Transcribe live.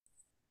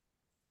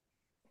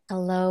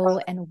Hello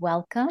and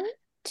welcome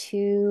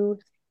to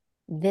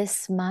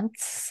this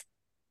month's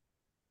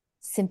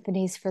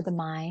Symphonies for the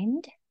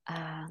Mind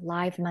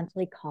live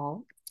monthly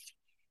call.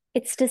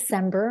 It's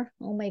December.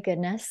 Oh my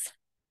goodness.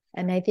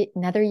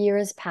 Another year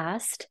has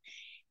passed.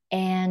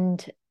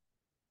 And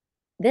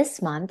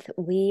this month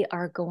we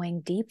are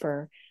going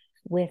deeper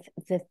with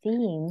the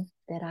theme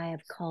that I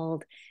have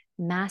called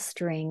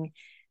Mastering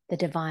the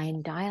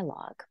Divine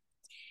Dialogue.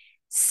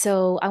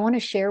 So I want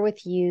to share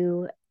with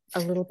you a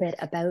little bit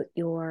about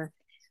your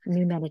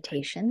new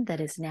meditation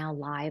that is now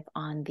live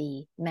on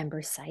the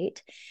member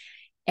site.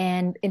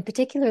 And in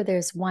particular,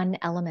 there's one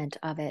element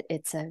of it.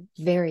 It's a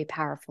very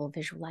powerful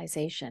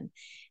visualization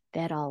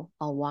that I'll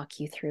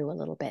walk you through a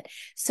little bit.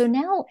 So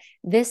now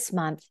this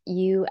month,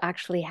 you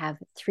actually have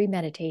 3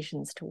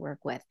 meditations to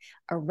work with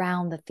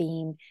around the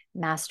theme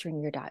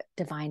Mastering Your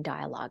Divine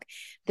Dialogue.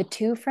 The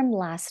 2 from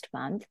last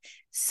month,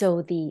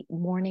 so the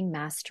Morning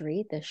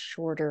Mastery, the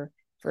shorter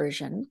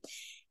version,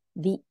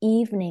 the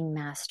Evening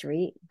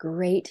Mastery,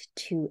 great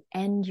to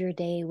end your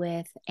day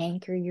with,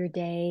 anchor your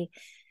day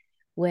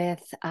with.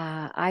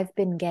 I've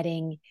been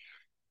getting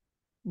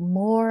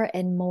more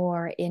and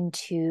more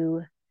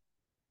into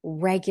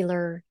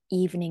regular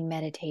evening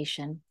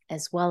meditation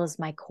as well as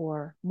my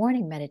core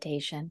morning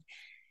meditation.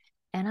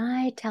 And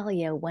I tell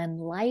you, when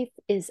life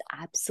is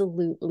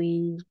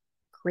absolutely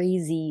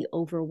crazy,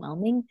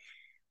 overwhelming,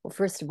 well,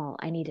 first of all,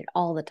 I need it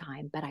all the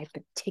time, but I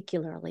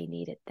particularly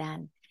need it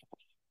then.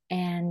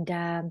 And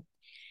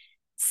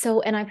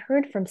and I've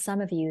heard from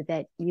some of you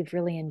that you've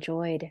really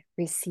enjoyed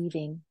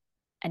receiving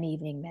an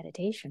evening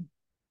meditation.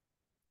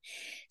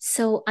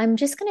 So I'm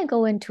just going to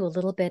go into a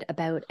little bit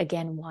about,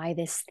 again, why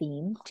this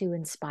theme to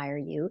inspire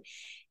you.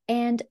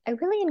 And I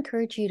really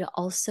encourage you to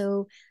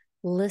also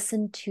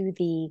listen to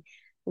the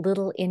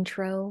little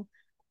intro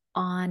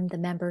on the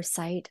member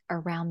site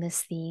around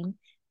this theme.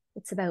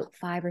 It's about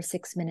 5 or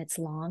 6 minutes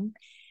long.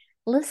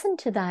 Listen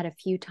to that a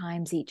few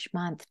times each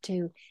month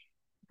to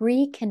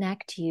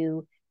reconnect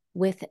you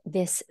with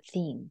this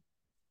theme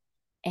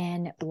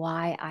and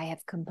why I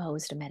have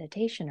composed a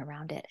meditation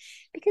around it.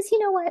 Because you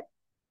know what?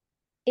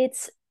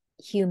 It's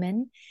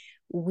human.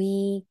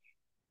 We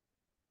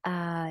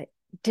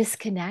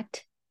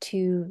disconnect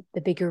to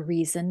the bigger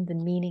reason, the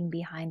meaning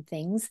behind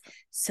things.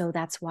 So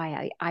that's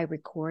why I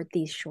record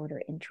these shorter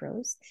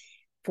intros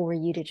for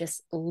you to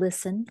just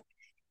listen.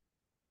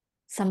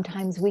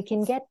 Sometimes we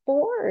can get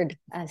bored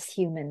as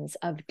humans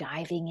of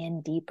diving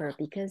in deeper,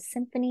 because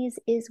Symphonies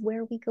is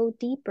where we go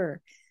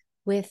deeper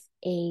with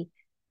a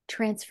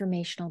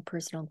transformational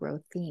personal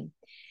growth theme.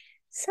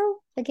 So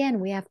again,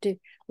 we have to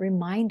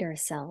remind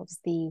ourselves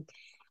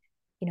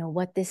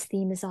what this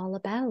theme is all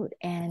about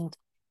and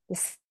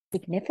the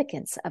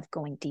significance of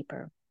going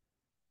deeper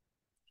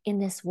in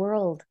this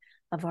world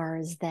of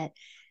ours that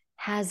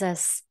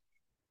has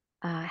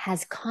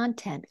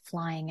content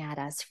flying at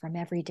us from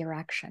every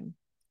direction.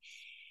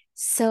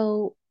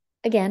 So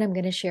again, I'm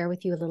going to share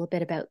with you a little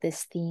bit about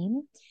this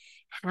theme,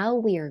 how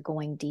we are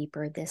going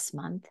deeper this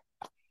month,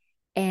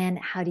 and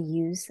how to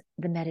use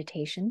the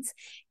meditations.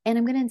 And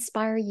I'm going to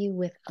inspire you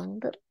with a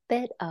little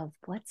bit of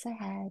what's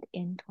ahead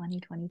in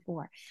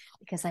 2024,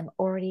 because I'm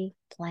already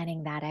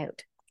planning that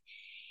out.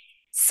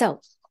 So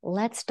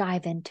let's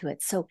dive into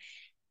it. So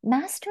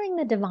mastering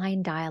the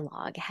divine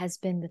dialogue has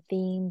been the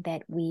theme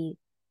that we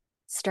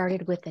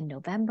started with in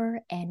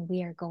November, and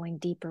we are going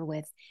deeper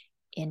with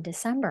in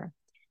December.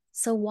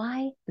 So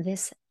why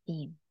this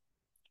theme?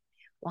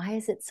 Why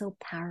is it so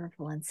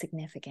powerful and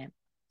significant?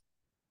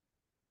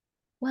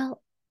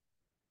 Well,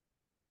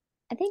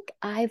 I think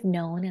I've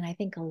known, and I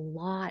think a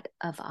lot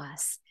of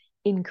us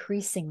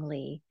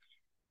increasingly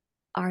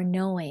are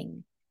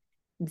knowing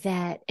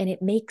that, and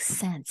it makes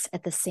sense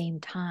at the same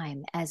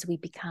time as we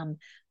become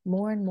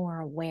more and more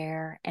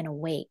aware and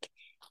awake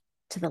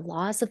to the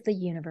laws of the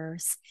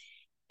universe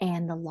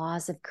and the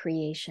laws of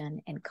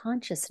creation and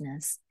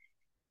consciousness,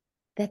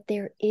 that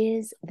there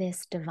is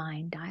this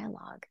divine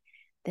dialogue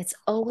that's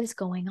always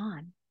going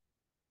on.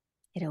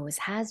 It always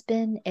has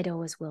been, it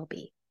always will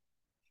be.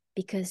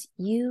 Because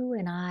you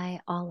and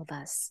I, all of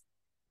us,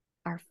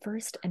 are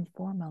first and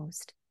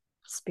foremost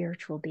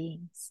spiritual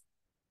beings.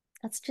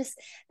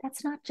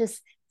 That's not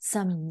just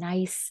some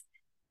nice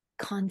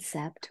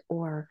concept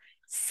or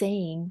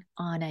saying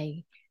on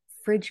a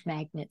fridge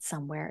magnet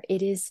somewhere.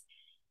 It is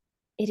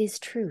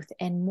truth.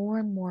 And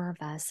more of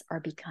us are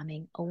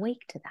becoming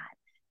awake to that.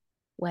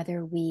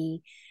 Whether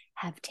we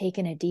have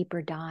taken a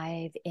deeper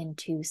dive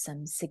into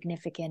some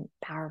significant,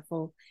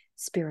 powerful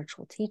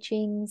spiritual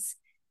teachings.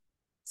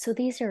 So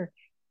these are,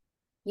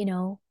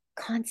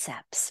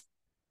 concepts.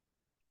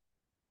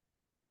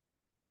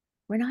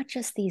 We're not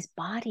just these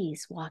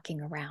bodies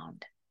walking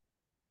around.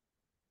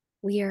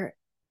 We are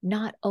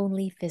not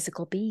only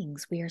physical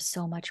beings, we are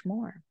so much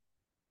more.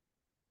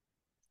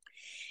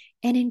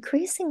 And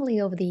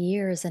increasingly over the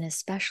years, and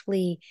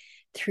especially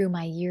through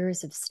my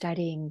years of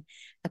studying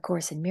A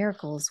Course in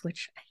Miracles,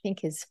 which I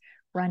think is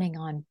running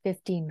on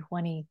 15,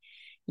 20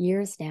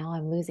 years now,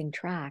 I'm losing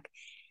track.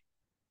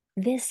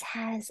 This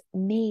has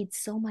made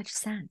so much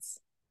sense.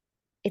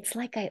 It's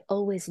like I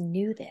always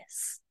knew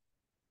this.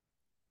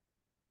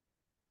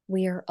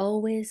 We are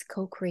always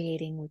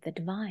co-creating with the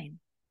divine,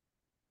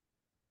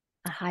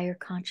 a higher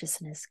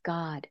consciousness,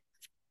 God,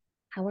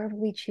 however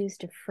we choose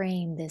to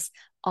frame this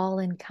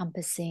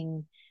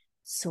all-encompassing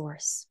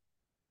source,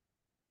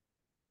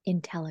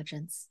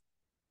 intelligence.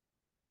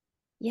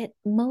 Yet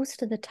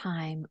most of the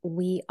time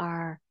we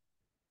are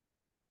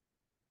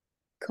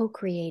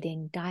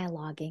co-creating,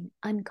 dialoguing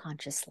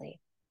unconsciously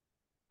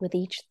with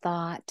each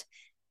thought,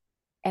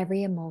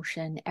 every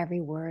emotion, every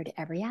word,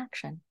 every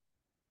action.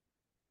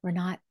 We're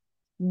not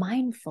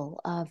mindful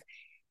of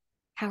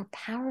how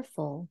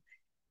powerful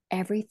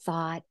every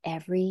thought,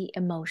 every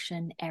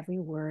emotion, every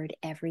word,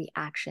 every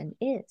action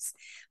is.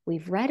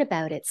 We've read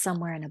about it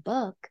somewhere in a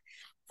book,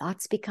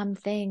 thoughts become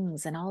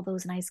things and all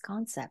those nice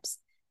concepts.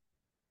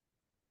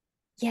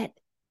 Yet,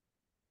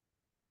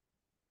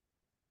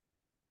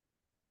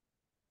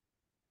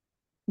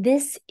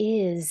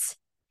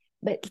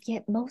 but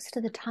yet most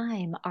of the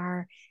time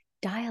our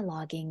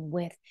dialoguing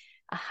with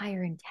a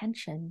higher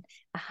intention,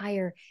 a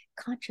higher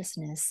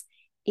consciousness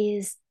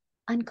is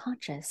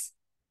unconscious.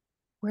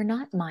 We're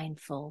not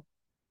mindful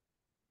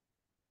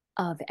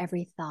of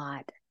every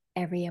thought,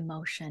 every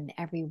emotion,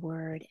 every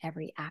word,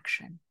 every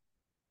action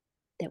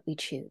that we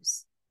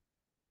choose.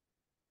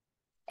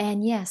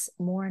 And yes,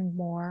 more and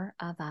more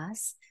of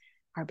us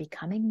are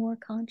becoming more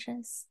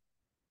conscious,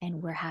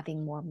 and we're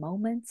having more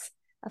moments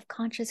of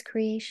conscious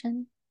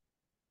creation.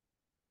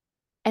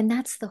 And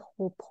that's the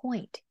whole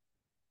point,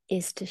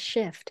 is to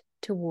shift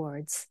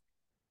towards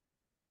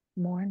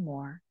more and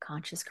more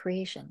conscious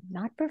creation,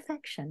 not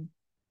perfection,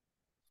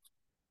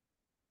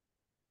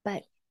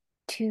 but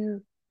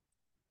to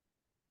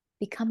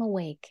become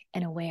awake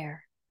and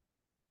aware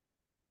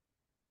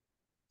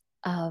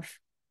of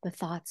the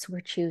thoughts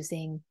we're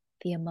choosing,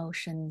 the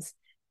emotions,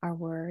 our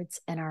words,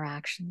 and our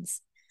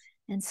actions.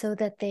 And so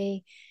that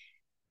they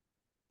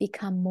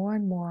become more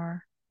and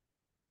more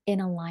in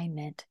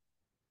alignment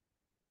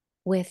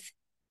with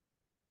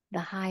the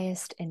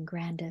highest and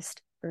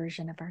grandest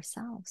version of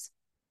ourselves.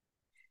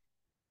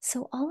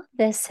 So all of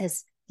this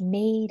has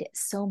made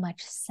so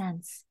much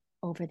sense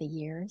over the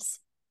years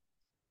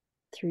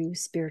through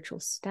spiritual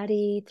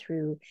study,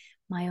 through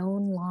my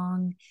own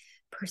long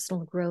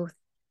personal growth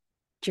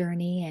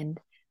journey. And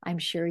I'm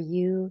sure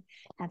you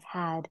have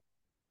had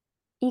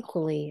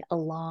equally a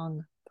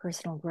long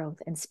personal growth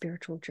and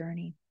spiritual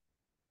journey.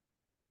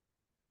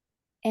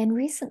 And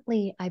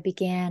recently I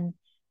began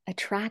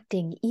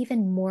attracting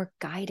even more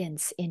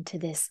guidance into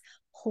this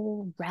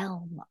whole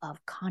realm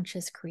of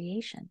conscious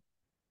creation.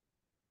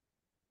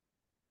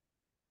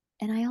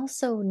 And I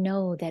also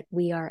know that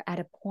we are at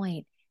a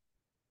point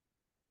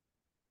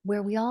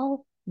where we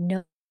all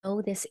know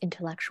this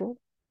intellectual.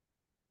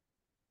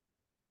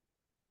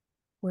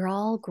 We're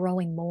all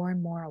growing more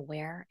and more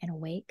aware and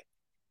awake.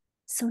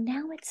 So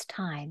now it's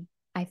time,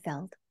 I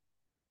felt,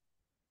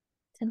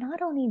 to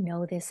not only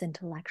know this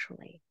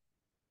intellectually,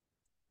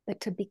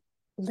 but to be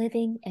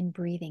living and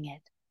breathing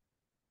it.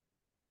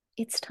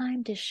 It's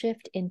time to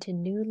shift into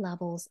new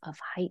levels of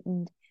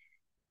heightened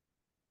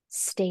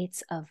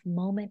states of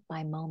moment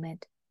by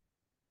moment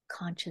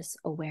conscious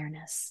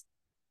awareness.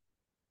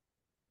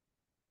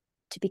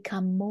 To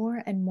become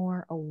more and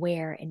more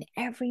aware in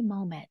every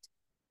moment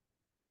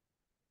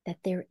that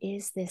there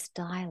is this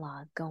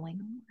dialogue going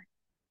on,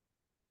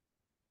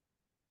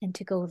 and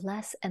to go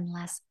less and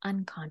less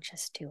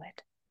unconscious to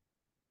it.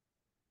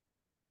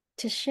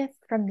 To shift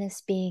from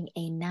this being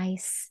a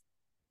nice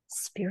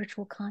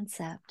spiritual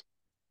concept,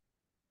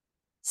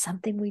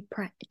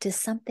 to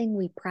something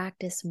we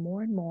practice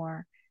more and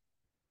more,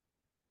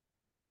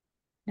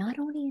 not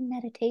only in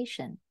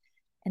meditation,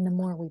 and the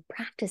more we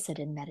practice it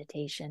in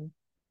meditation,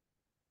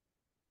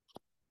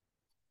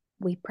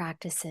 we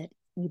practice it,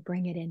 we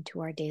bring it into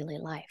our daily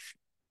life.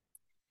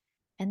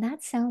 And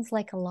that sounds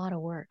like a lot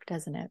of work,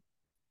 doesn't it?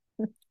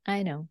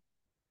 I know.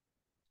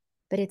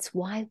 But it's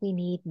why we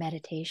need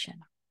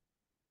meditation.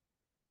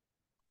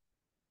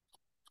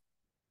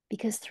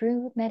 Because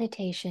through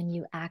meditation,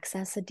 you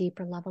access a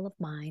deeper level of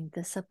mind,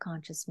 the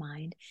subconscious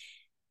mind,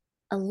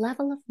 a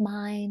level of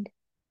mind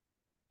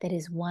that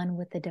is one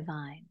with the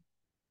divine.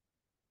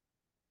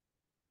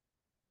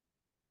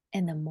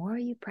 And the more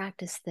you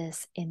practice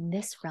this in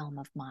this realm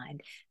of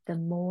mind, the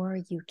more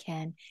you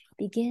can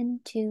begin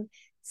to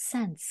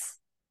sense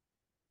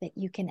that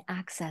you can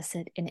access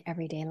it in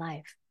everyday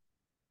life.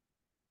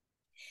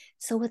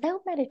 So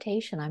without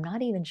meditation, I'm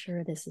not even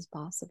sure this is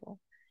possible,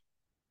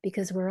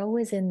 because we're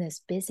always in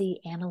this busy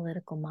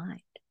analytical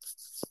mind.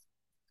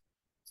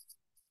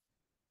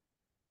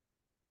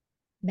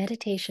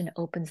 Meditation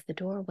opens the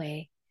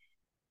doorway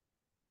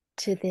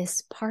to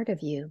this part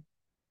of you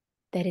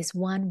that is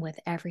one with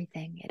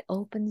everything. It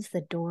opens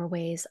the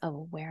doorways of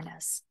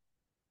awareness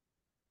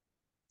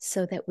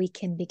so that we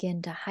can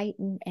begin to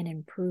heighten and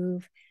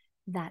improve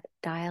that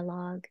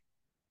dialogue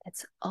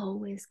that's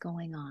always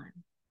going on.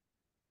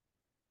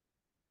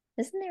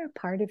 Isn't there a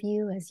part of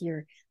you, as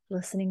you're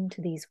listening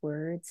to these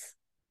words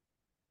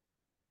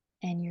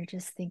and you're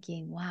just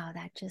thinking, wow,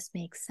 that just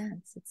makes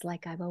sense? It's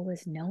like I've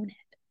always known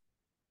it.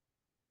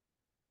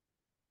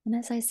 And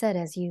as I said,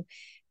 as you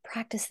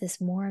practice this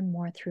more and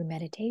more through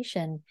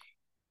meditation,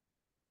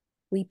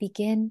 we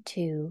begin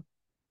to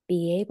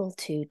be able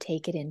to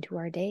take it into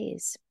our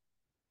days,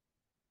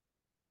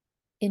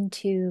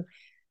 into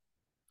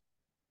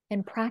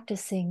and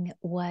practicing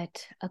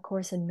what A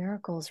Course in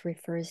Miracles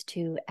refers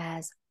to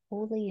as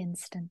holy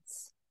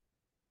instance.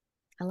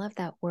 I love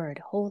that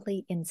word,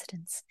 holy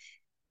instance,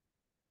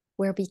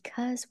 where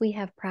because we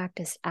have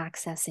practiced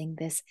accessing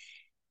this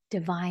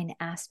divine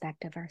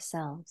aspect of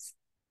ourselves,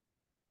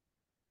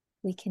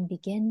 we can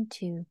begin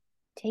to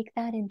take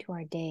that into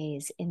our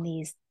days in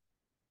these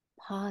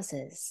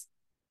pauses,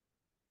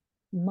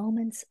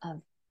 moments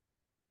of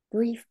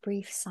brief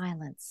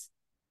silence,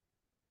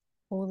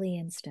 holy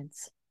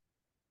instance,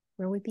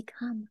 where we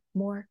become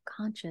more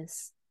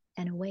conscious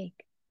and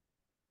awake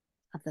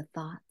of the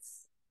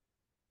thoughts,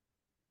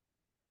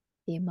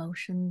 the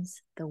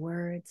emotions, the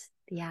words,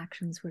 the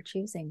actions we're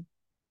choosing.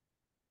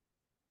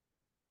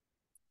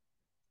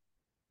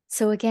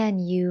 So again,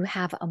 you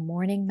have a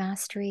morning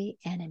mastery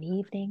and an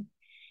evening,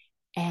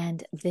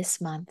 and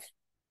this month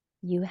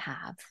you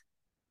have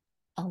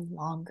a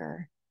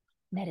longer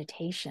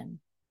meditation.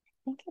 I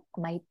think it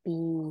might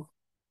be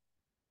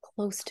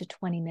close to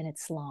 20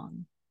 minutes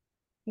long,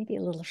 maybe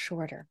a little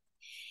shorter.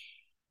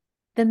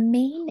 The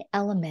main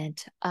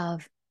element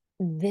of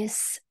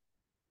this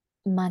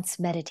month's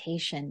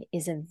meditation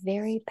is a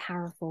very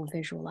powerful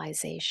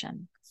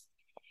visualization.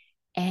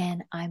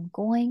 And I'm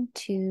going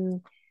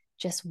to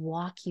just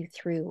walk you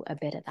through a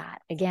bit of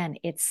that. Again,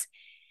 it's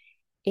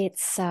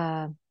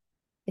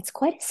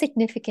quite a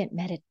significant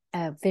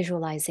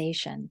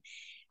visualization.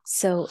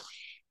 So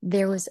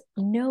there was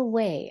no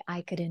way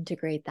I could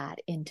integrate that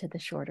into the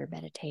shorter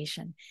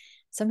meditation.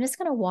 So I'm just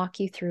going to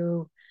walk you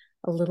through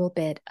a little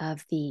bit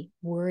of the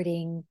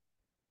wording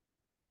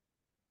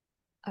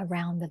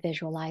around the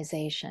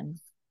visualization.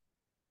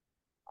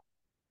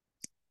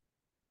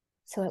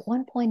 So at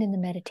one point in the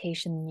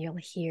meditation, you'll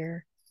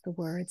hear the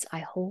words, I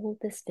hold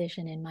this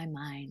vision in my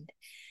mind.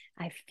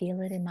 I feel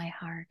it in my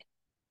heart.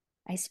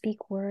 I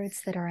speak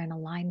words that are in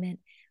alignment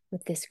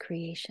with this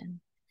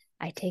creation.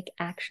 I take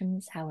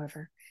actions,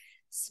 however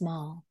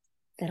small,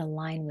 that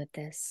align with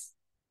this.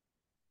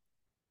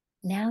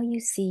 Now you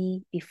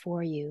see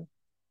before you,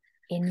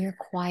 in your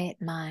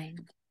quiet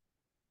mind,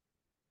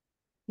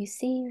 you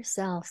see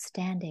yourself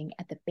standing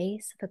at the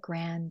base of a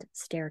grand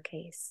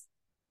staircase,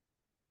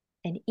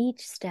 and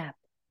each step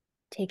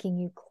taking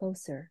you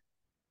closer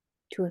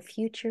to a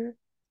future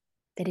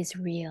that is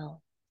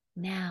real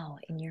now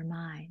in your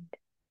mind.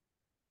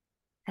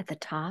 At the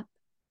top,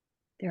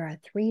 there are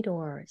 3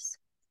 doors,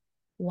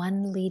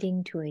 one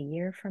leading to a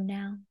year from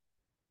now,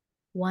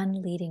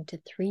 one leading to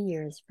 3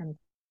 years from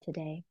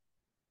today,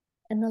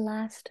 and the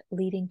last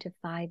leading to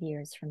 5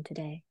 years from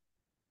today.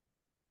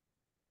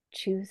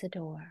 Choose a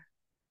door,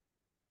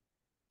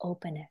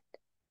 open it,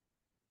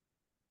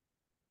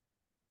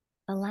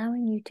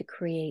 allowing you to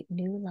create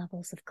new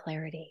levels of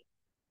clarity.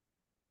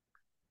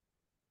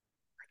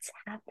 What's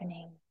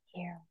happening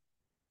here?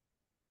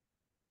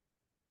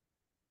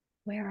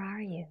 Where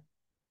are you?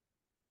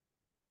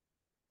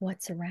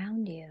 What's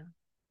around you?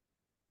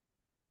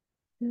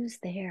 Who's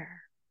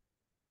there?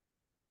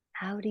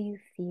 How do you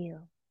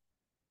feel?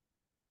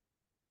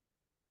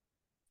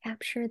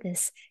 Capture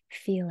this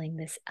feeling,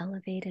 this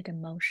elevated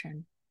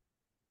emotion.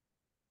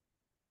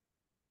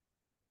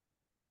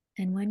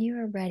 And when you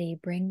are ready,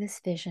 bring this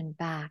vision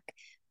back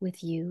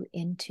with you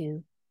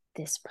into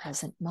this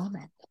present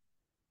moment.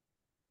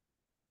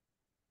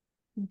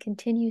 And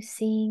continue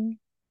seeing,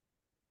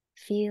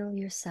 feel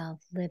yourself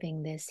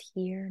living this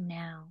here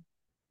now.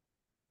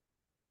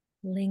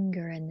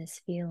 Linger in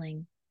this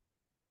feeling.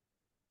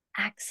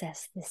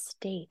 Access this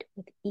state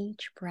with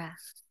each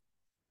breath.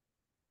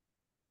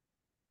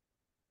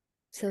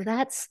 So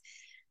that's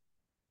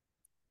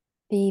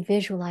the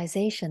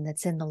visualization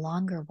that's in the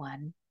longer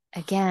one.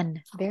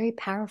 Again, very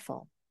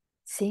powerful.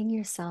 Seeing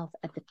yourself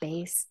at the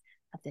base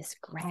of this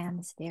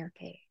grand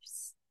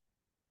staircase.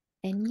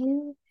 And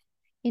you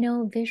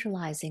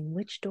visualizing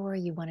which door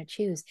you want to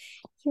choose.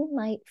 You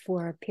might,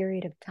 for a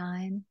period of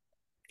time,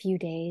 few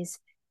days,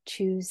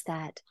 choose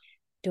that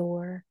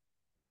door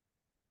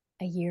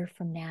a year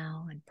from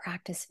now and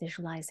practice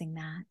visualizing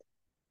that.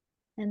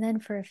 And then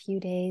for a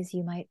few days,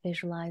 you might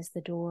visualize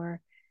the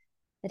door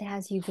that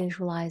has you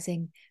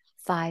visualizing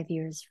 5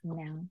 years from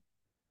now.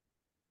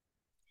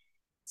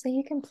 So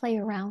you can play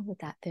around with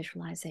that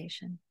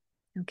visualization,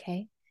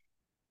 okay?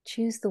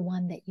 Choose the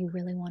one that you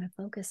really want to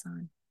focus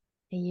on.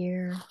 A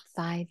year,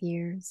 5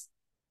 years.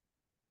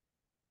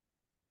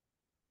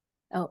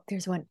 Oh,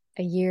 there's one,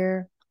 a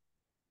year,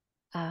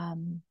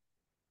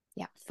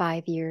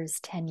 5 years,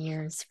 10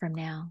 years from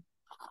now.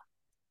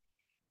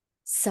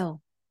 So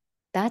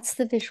that's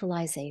the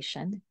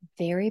visualization,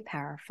 very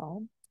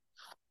powerful.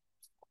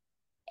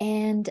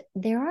 And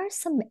there are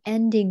some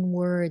ending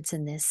words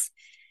in this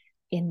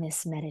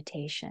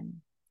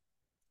meditation.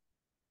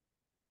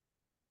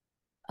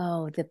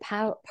 Oh, the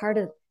part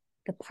of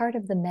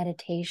the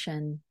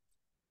meditation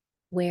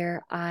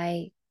where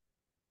I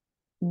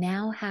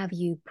now have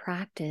you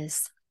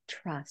practice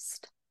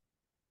trust.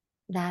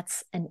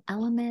 That's an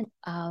element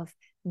of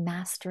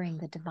mastering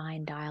the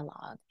divine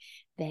dialogue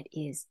that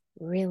is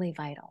really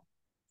vital,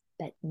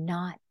 but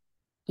not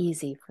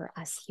easy for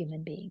us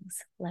human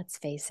beings. Let's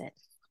face it.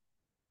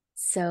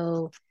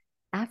 So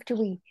after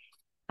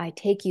I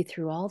take you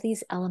through all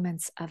these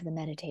elements of the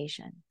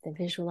meditation, the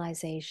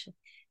visualization,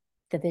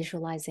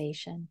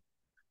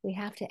 we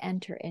have to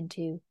enter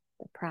into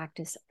the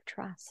practice of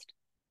trust.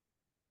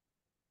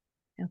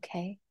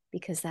 Okay?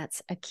 Because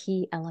that's a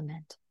key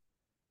element.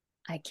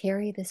 I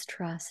carry this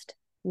trust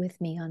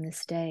with me on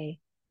this day.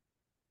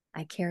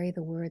 I carry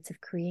the words of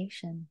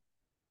creation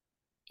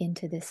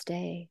into this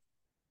day.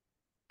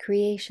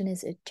 Creation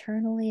is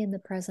eternally in the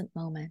present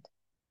moment.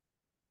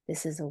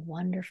 This is a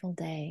wonderful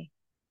day,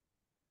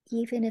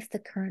 even if the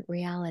current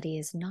reality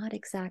is not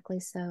exactly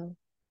so.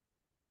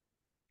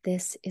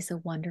 This is a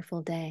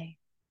wonderful day.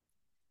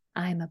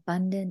 I'm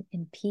abundant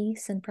in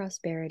peace and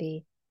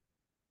prosperity.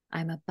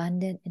 I'm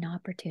abundant in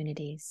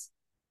opportunities.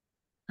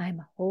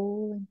 I'm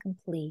whole and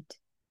complete.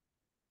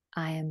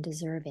 I am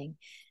deserving.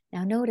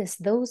 Now notice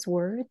those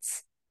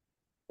words.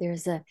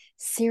 There's a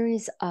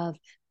series of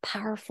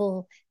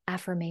powerful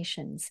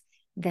affirmations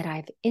that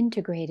I've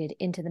integrated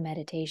into the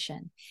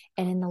meditation.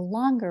 And in the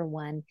longer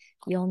one,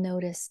 you'll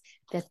notice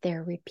that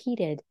they're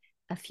repeated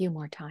a few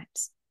more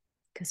times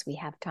because we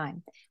have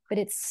time. But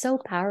it's so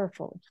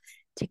powerful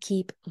to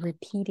keep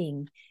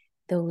repeating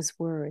those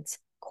words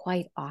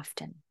quite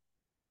often.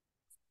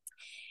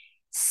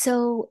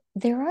 So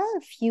there are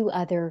a few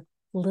other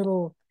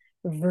little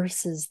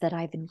verses that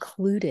I've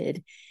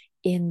included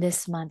in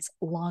this month's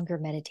longer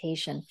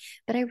meditation,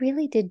 but I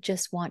really did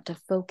just want to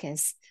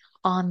focus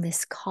on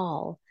this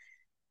call,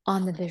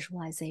 on the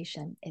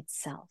visualization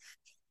itself.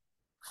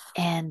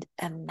 And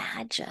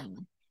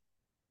imagine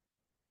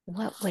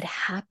what would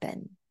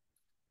happen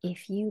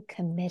if you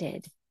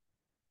committed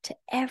to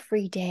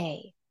every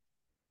day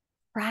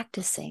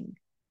practicing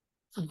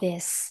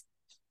this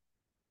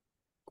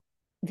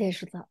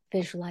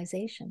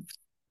visualization.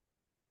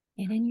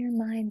 And in your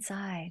mind's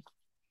eye,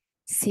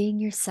 seeing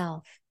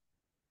yourself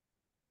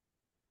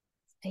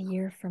a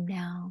year from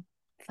now,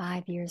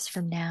 5 years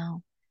from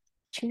now,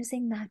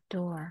 choosing that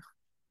door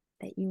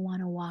that you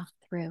want to walk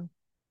through.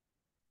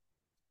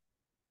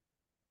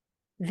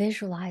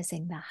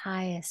 Visualizing the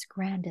highest,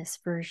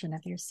 grandest version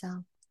of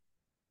yourself.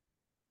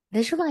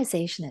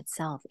 Visualization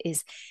itself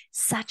is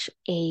such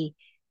a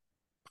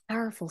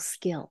powerful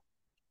skill.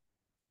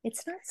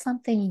 It's not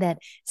something that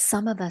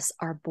some of us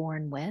are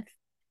born with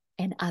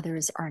and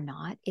others are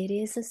not. It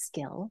is a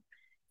skill.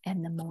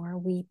 And the more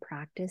we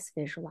practice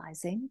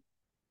visualizing,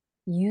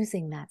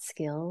 using that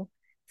skill,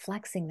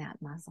 flexing that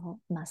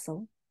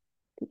muscle,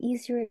 the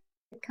easier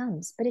it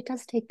comes. But it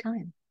does take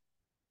time.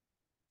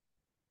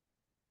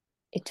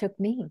 It took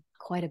me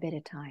quite a bit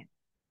of time.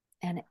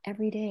 And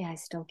every day I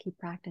still keep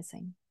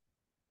practicing,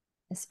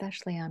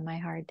 especially on my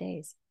hard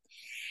days.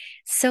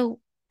 So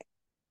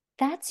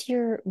that's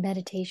your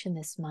meditation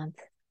this month.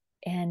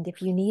 And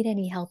if you need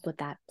any help with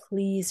that,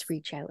 please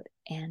reach out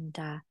and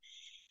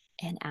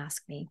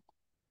ask me.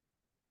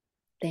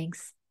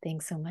 Thanks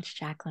so much,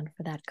 Jacqueline,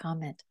 for that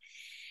comment.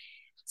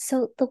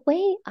 So the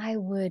way I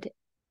would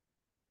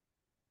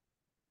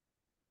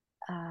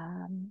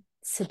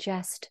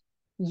suggest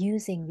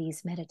using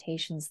these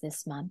meditations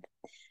this month,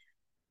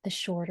 the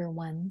shorter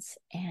ones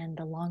and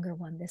the longer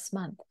one this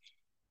month,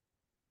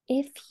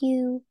 if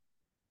you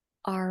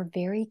are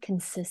very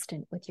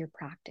consistent with your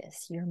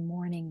practice, your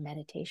morning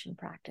meditation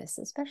practice,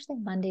 especially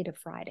Monday to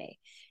Friday,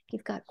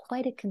 you've got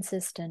quite a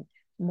consistent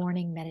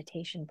morning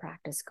meditation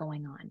practice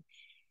going on,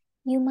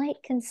 you might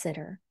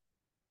consider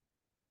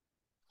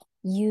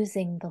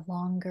using the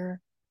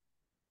longer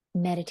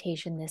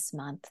meditation this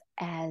month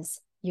as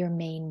your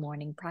main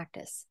morning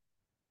practice.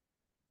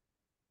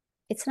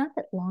 It's not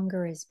that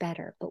longer is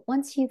better, but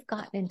once you've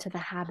gotten into the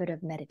habit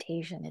of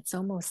meditation, it's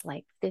almost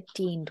like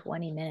 15,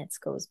 20 minutes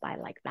goes by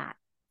like that.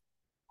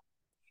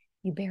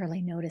 You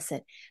barely notice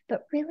it,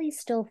 but really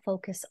still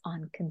focus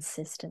on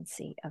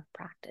consistency of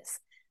practice.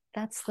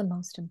 That's the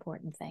most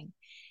important thing.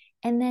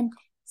 And then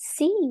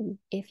see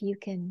if you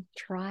can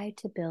try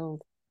to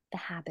build the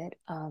habit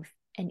of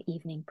an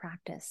evening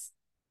practice.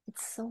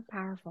 It's so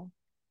powerful,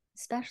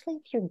 especially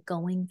if you're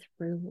going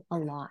through a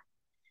lot.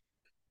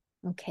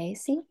 Okay,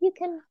 see if you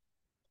can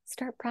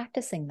start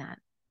practicing that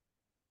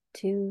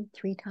 2-3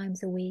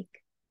 times a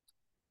week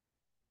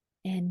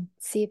and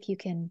see if you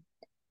can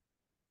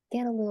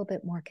get a little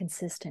bit more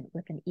consistent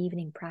with an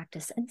evening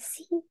practice and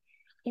see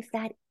if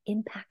that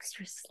impacts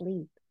your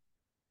sleep,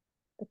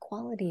 the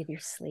quality of your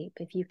sleep.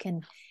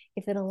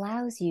 If it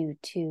allows you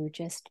to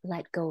just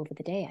let go of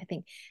the day. I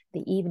think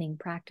the evening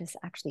practice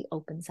actually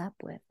opens up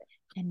with,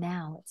 and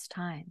now it's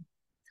time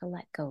to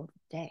let go of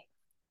the day.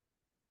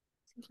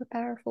 Super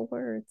powerful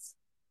words.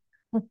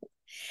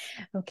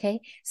 Okay,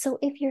 so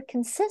if you're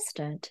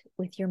consistent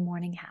with your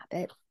morning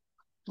habit,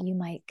 you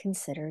might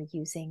consider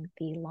using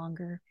the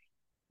longer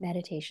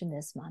meditation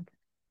this month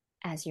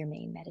as your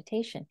main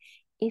meditation.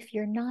 If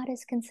you're not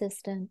as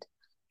consistent,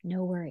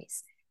 no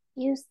worries.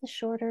 Use the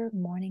shorter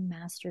morning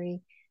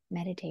mastery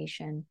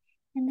meditation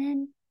and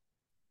then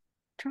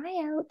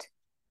try out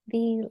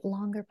the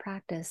longer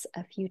practice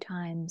a few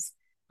times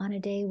on a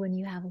day when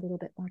you have a little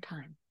bit more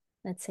time.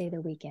 Let's say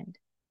the weekend.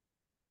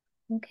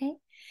 Okay.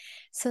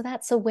 So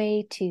that's a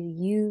way to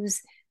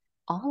use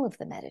all of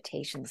the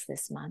meditations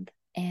this month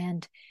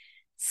and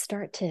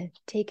start to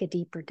take a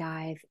deeper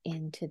dive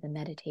into the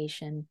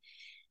meditation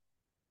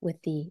with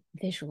the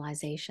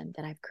visualization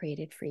that I've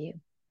created for you.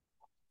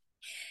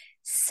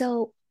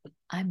 So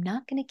I'm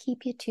not going to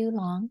keep you too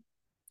long.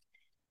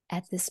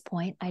 At this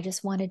point, I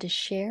just wanted to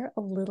share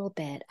a little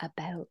bit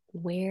about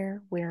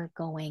where we're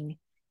going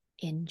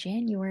in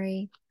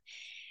January.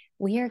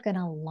 We are going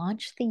to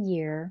launch the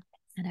year,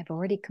 and I've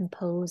already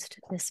composed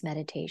this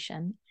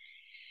meditation.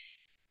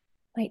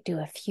 Might do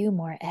a few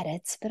more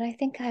edits, but I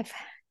think I've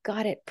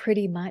got it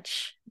pretty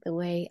much the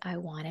way I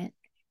want it.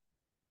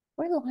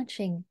 We're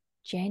launching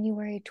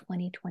January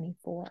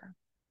 2024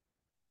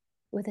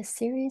 with a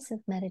series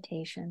of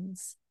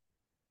meditations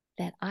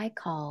that I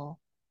call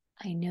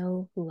I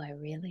Know Who I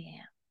Really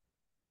Am.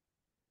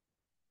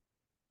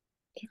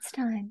 It's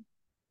time,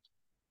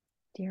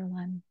 dear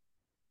one,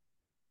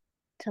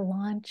 to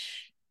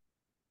launch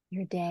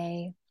your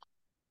day,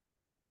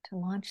 to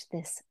launch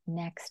this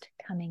next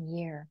coming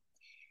year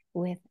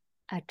with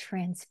a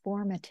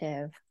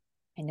transformative,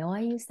 I know I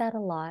use that a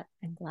lot.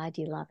 I'm glad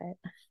you love it.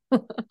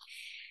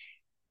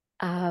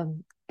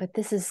 But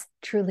this is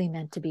truly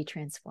meant to be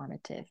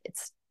transformative.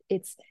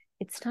 It's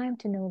time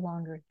to no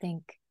longer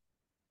think,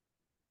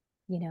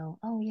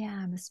 oh yeah,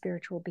 I'm a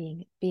spiritual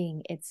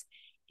being. It's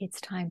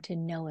time to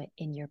know it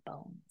in your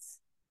bones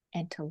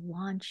and to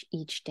launch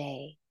each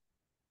day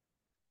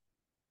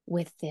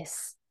with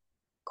this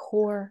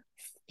core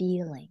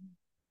feeling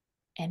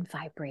and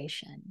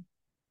vibration.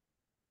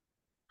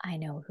 I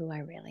know who I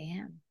really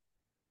am.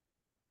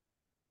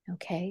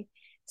 Okay,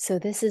 so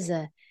this is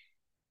an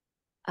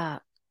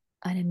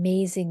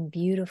amazing,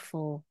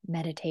 beautiful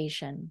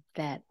meditation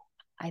that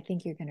I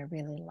think you're going to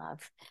really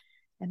love.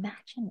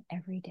 Imagine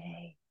every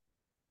day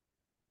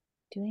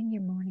doing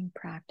your morning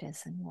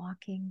practice and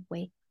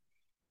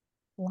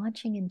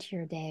launching into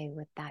your day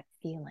with that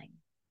feeling.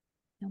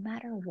 No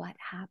matter what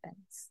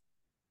happens,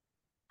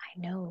 I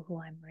know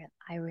who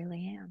I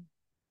really am.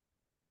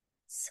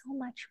 So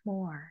much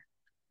more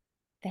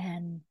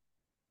than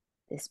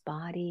this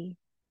body,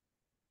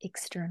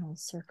 external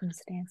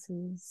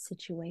circumstances,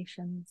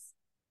 situations.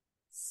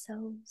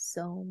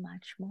 So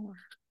much more.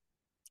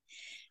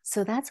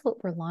 So that's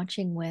what we're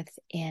launching with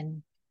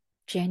in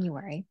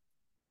January.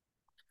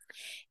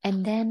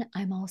 And then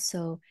I'm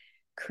also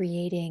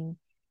creating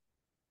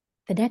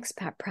the next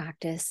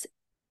practice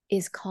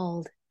is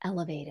called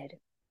Elevated.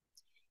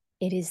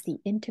 It is the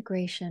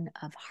integration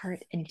of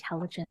heart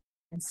intelligence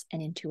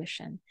and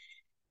intuition.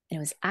 And it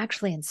was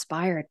actually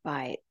inspired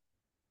by,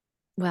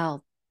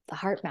 the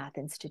Heart Math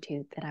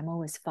Institute that I'm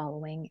always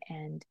following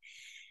and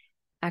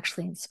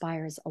actually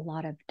inspires a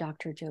lot of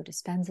Dr. Joe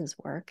Dispenza's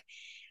work.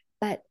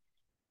 But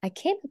I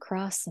came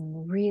across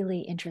some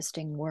really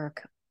interesting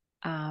work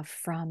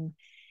from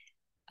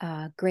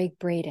Greg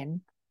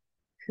Braden,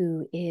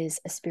 who is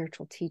a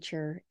spiritual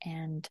teacher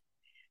and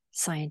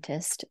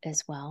scientist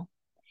as well.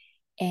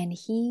 And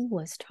he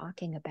was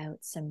talking about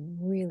some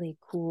really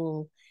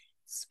cool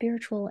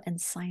spiritual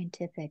and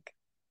scientific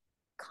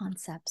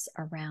concepts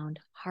around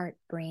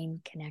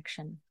heart-brain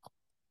connection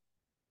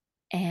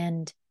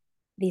and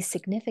the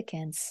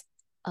significance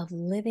of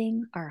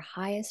living our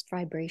highest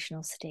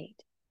vibrational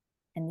state.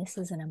 And this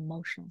is an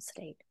emotional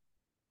state.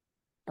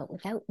 But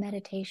without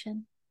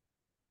meditation,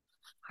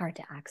 hard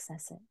to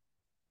access it.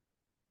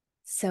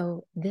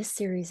 So this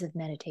series of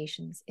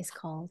meditations is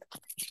called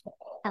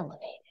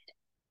Elevated.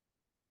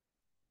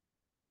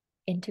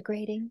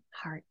 Integrating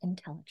heart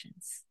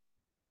intelligence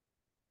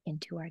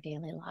into our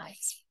daily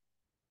lives.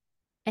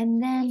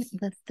 And then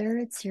the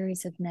third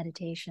series of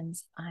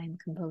meditations I'm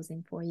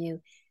composing for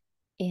you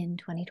in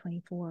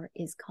 2024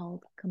 is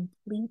called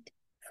Complete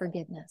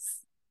Forgiveness.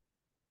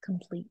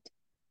 Complete.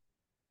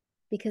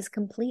 Because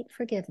complete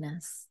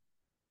forgiveness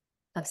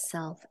of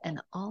self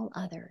and all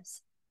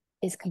others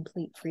is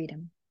complete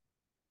freedom.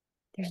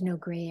 There's no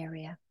gray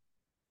area.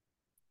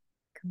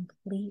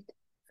 Complete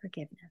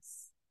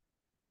forgiveness.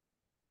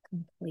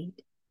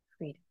 Complete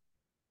freedom.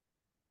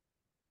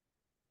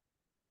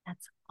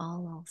 That's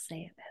all I'll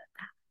say about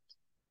that.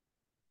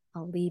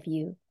 I'll leave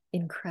you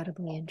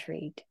incredibly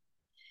intrigued.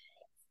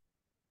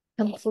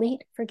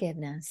 Complete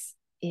forgiveness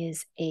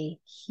is a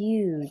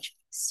huge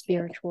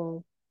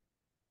spiritual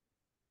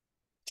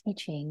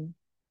teaching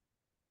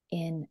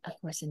in A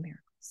Course in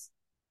Miracles.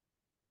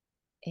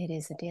 It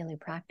is a daily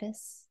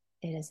practice.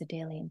 It is a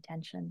daily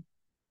intention.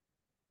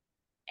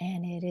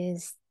 And it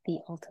is the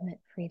ultimate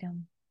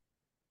freedom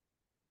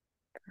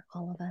for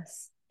all of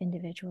us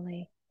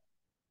individually,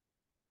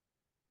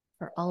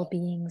 for all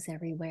beings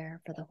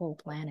everywhere, for the whole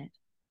planet.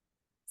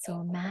 So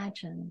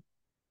imagine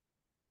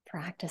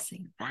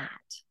practicing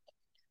that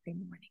every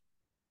morning.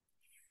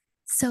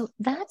 So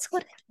that's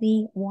what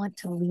we want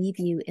to leave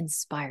you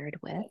inspired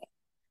with.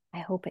 I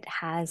hope it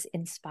has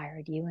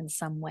inspired you in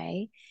some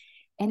way.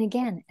 And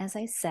again, as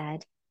I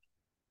said,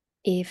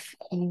 if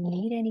you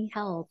need any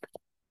help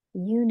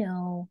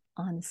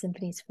on the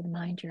Symphonies for the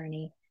Mind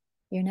journey,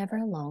 you're never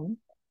alone.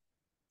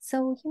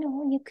 So,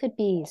 you could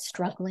be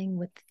struggling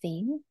with the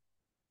theme,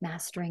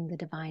 mastering the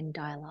divine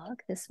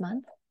dialogue this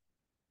month.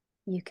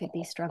 You could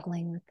be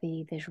struggling with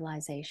the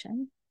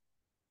visualization.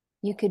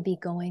 You could be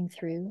going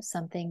through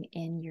something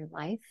in your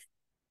life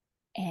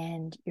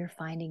and you're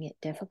finding it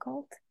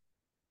difficult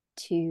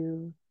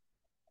to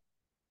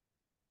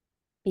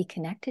be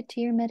connected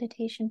to your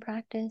meditation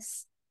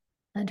practice,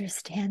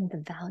 understand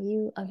the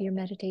value of your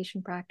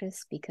meditation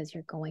practice because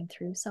you're going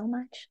through so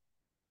much.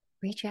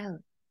 Reach out.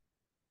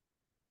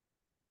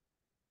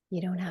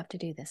 You don't have to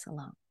do this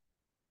alone.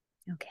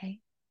 Okay?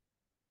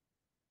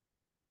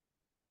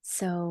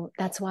 So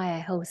that's why I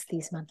host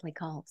these monthly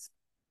calls.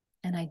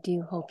 And I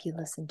do hope you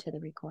listen to the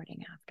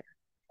recording after.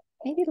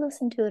 Maybe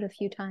listen to it a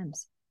few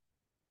times.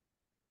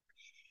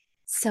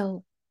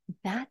 So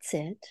that's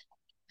it.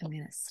 I'm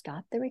going to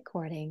stop the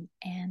recording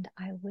and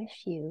I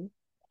wish you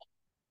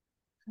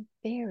a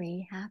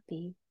very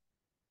happy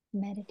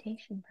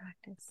meditation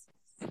practice.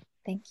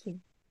 Thank you.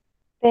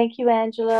 Thank you, Angela.